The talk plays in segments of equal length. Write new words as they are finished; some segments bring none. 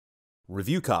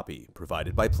Review copy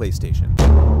provided by PlayStation.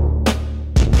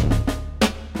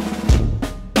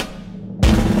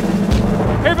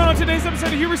 Hey everyone, on today's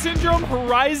episode of Hubris Syndrome,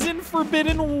 Horizon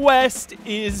Forbidden West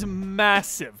is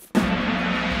massive.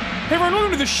 Hey everyone,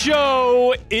 welcome to the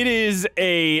show. It is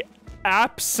a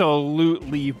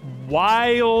absolutely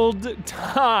wild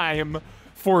time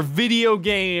for video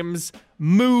games,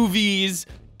 movies,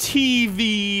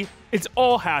 TV. It's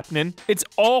all happening. It's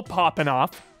all popping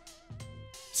off.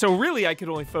 So really, I could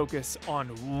only focus on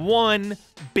one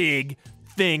big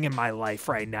thing in my life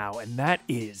right now, and that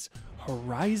is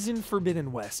Horizon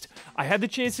Forbidden West. I had the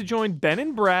chance to join Ben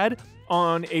and Brad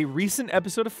on a recent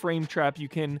episode of Frame Trap. You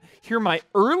can hear my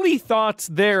early thoughts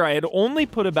there. I had only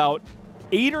put about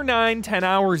 8 or 9, 10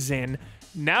 hours in.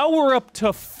 Now we're up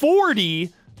to 40.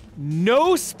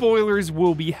 No spoilers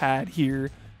will be had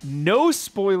here. No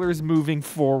spoilers moving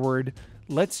forward.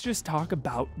 Let's just talk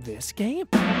about this game.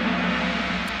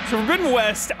 So Forbidden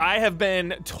West, I have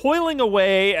been toiling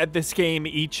away at this game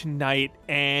each night,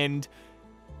 and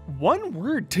one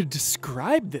word to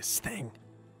describe this thing: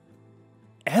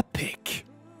 epic.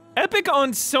 Epic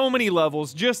on so many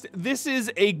levels. Just, this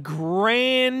is a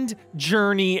grand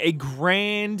journey, a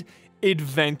grand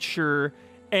adventure,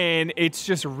 and it's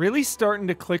just really starting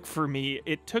to click for me.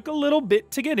 It took a little bit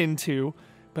to get into,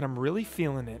 but I'm really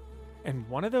feeling it. And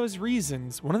one of those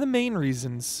reasons, one of the main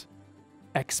reasons,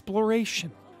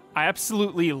 exploration. I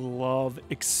absolutely love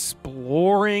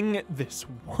exploring this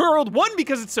world. One,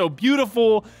 because it's so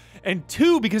beautiful, and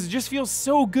two, because it just feels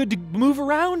so good to move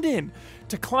around in,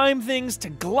 to climb things, to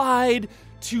glide,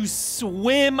 to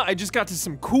swim. I just got to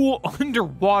some cool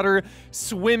underwater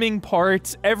swimming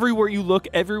parts. Everywhere you look,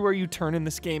 everywhere you turn in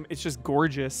this game, it's just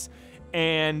gorgeous.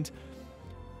 And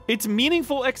it's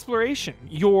meaningful exploration.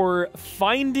 You're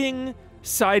finding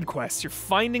side quests, you're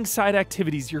finding side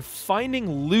activities, you're finding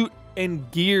loot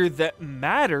and gear that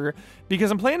matter,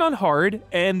 because I'm playing on hard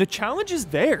and the challenge is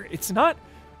there. It's not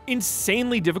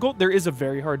insanely difficult. There is a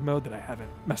very hard mode that I haven't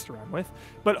messed around with,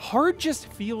 but hard just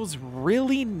feels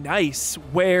really nice,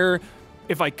 where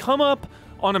if I come up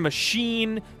on a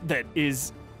machine that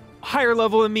is higher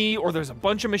level than me, or there's a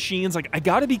bunch of machines, like, I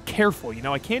gotta be careful, you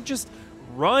know? I can't just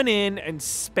run in and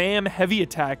spam heavy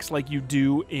attacks like you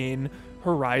do in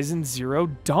Horizon Zero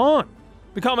Dawn.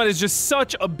 The combat is just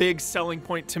such a big selling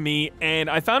point to me, and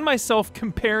I found myself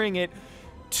comparing it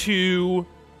to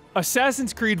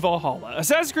Assassin's Creed Valhalla.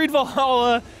 Assassin's Creed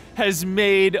Valhalla has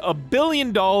made $1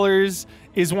 billion,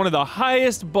 is one of the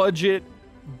highest budget,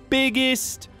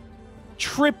 biggest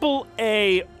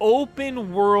AAA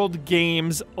open world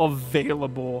games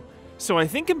available. So I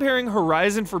think comparing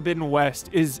Horizon Forbidden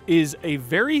West is a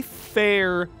very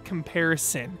fair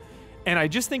comparison. And I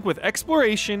just think with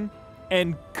exploration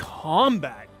and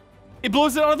combat, it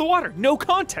blows it out of the water. No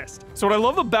contest. So what I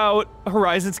love about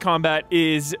Horizon's combat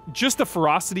is just the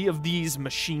ferocity of these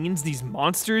machines, these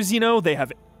monsters, you know? They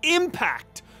have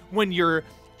impact when you're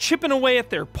chipping away at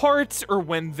their parts, or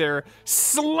when they're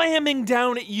slamming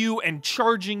down at you and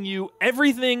charging you.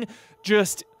 Everything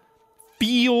just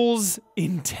feels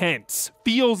intense,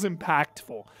 feels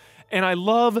impactful. And I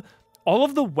love all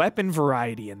of the weapon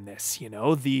variety in this, you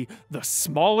know, the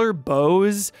smaller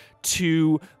bows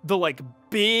to the like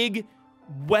big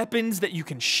weapons that you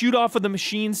can shoot off of the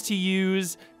machines to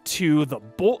use, to the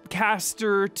bolt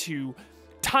caster, to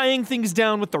tying things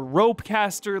down with the rope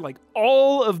caster. Like,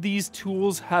 all of these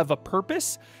tools have a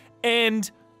purpose, and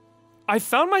I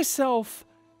found myself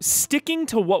sticking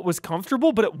to what was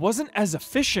comfortable, but it wasn't as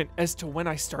efficient as to when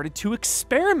I started to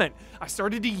experiment. I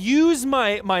started to use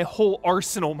my whole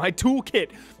arsenal, my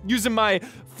toolkit, using my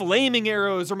flaming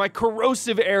arrows or my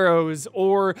corrosive arrows,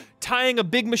 or tying a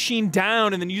big machine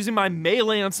down and then using my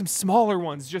melee on some smaller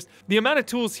ones. Just the amount of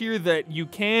tools here that you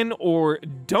can or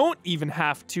don't even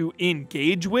have to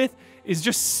engage with is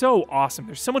just so awesome.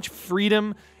 There's so much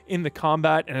freedom in the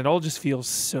combat, and it all just feels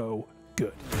so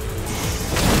good.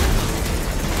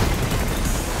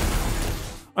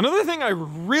 Another thing I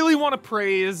really want to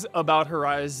praise about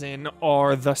Horizon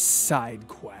are the side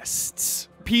quests.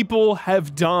 People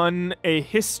have done a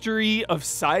history of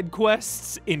side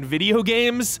quests in video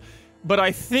games, but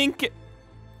I think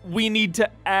we need to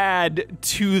add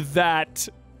to that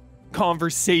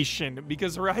conversation,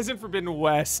 because Horizon Forbidden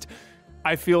West,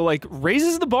 I feel like,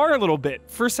 raises the bar a little bit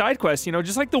for side quests, you know,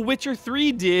 just like The Witcher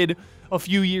 3 did a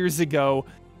few years ago.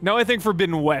 Now I think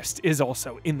Forbidden West is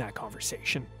also in that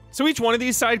conversation. So each one of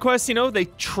these side quests, you know, they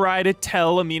try to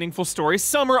tell a meaningful story.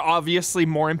 Some are obviously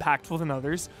more impactful than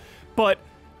others, but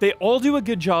they all do a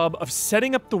good job of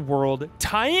setting up the world,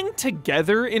 tying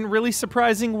together in really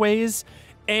surprising ways,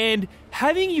 and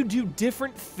having you do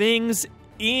different things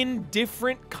in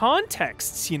different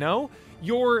contexts, you know?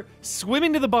 You're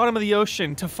swimming to the bottom of the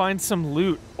ocean to find some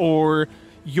loot, or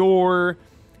you're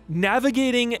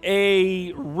navigating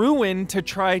a ruin to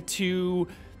try to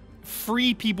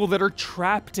free people that are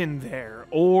trapped in there.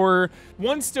 Or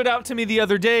one stood out to me the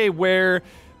other day where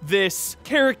this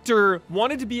character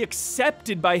wanted to be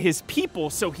accepted by his people,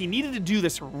 so he needed to do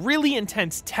this really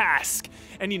intense task.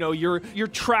 And you know, you're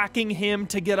tracking him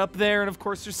to get up there, and of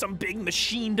course there's some big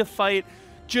machine to fight.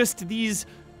 Just these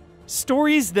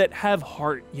stories that have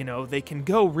heart, you know, they can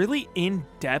go really in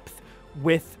depth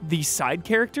with these side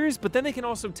characters, but then they can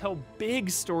also tell big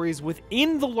stories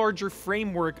within the larger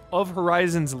framework of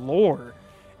Horizon's lore.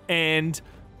 And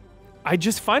I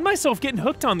just find myself getting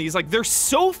hooked on these. Like, they're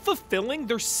so fulfilling,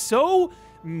 they're so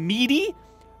meaty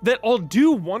that I'll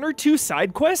do 1 or 2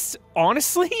 side quests.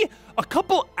 Honestly, a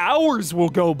couple hours will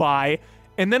go by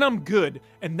and then I'm good.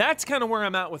 And that's kind of where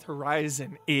I'm at with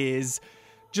Horizon, is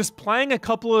just playing a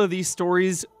couple of these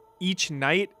stories each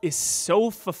night is so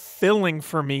fulfilling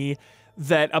for me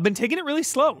that I've been taking it really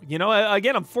slow. You know,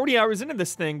 again, I'm 40 hours into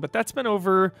this thing, but that's been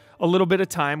over a little bit of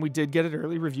time. We did get an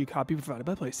early review copy provided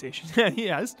by PlayStation.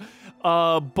 Yes.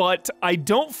 But I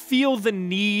don't feel the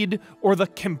need or the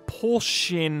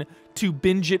compulsion to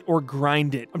binge it or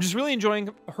grind it. I'm just really enjoying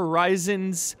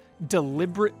Horizon's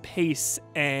deliberate pace,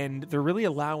 and they're really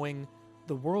allowing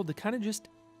the world to kind of just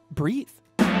breathe.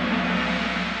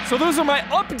 So those are my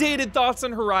updated thoughts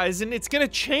on Horizon. It's gonna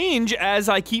change as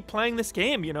I keep playing this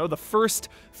game. You know, the first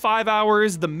 5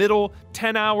 hours, the middle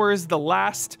 10 hours, the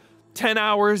last 10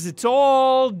 hours, it's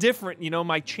all different. You know,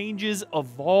 my changes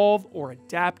evolve or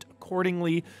adapt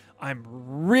accordingly. I'm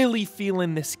really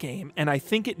feeling this game, and I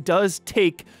think it does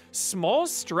take small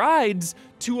strides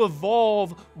to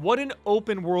evolve what an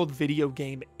open world video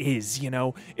game is, you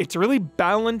know? It's really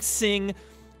balancing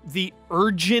the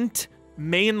urgent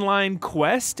mainline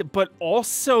quest, but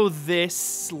also this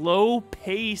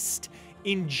slow-paced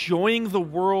enjoying the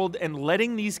world and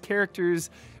letting these characters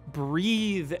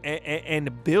breathe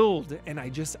and build. And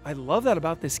I love that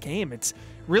about this game. It's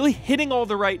really hitting all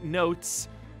the right notes,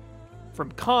 from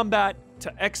combat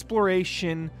to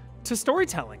exploration to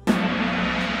storytelling.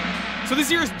 So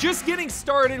this year is just getting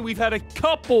started. We've had a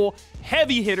couple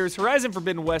heavy hitters. Horizon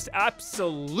Forbidden West,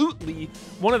 absolutely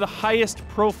one of the highest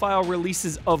profile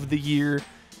releases of the year.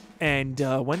 And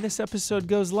when this episode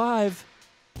goes live,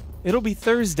 it'll be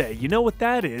Thursday. You know what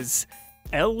that is?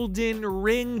 Elden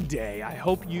Ring Day. I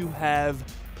hope you have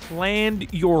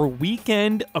planned your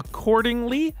weekend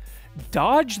accordingly.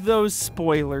 Dodge those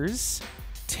spoilers.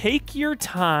 Take your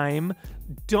time.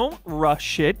 Don't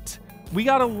rush it. We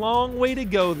got a long way to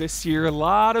go this year. A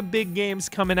lot of big games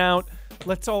coming out.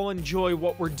 Let's all enjoy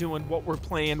what we're doing, what we're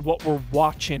playing, what we're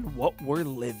watching, what we're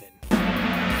living.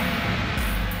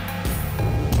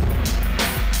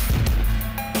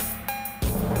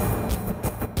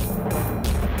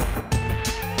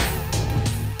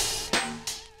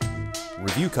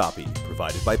 Review copy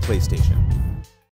provided by PlayStation.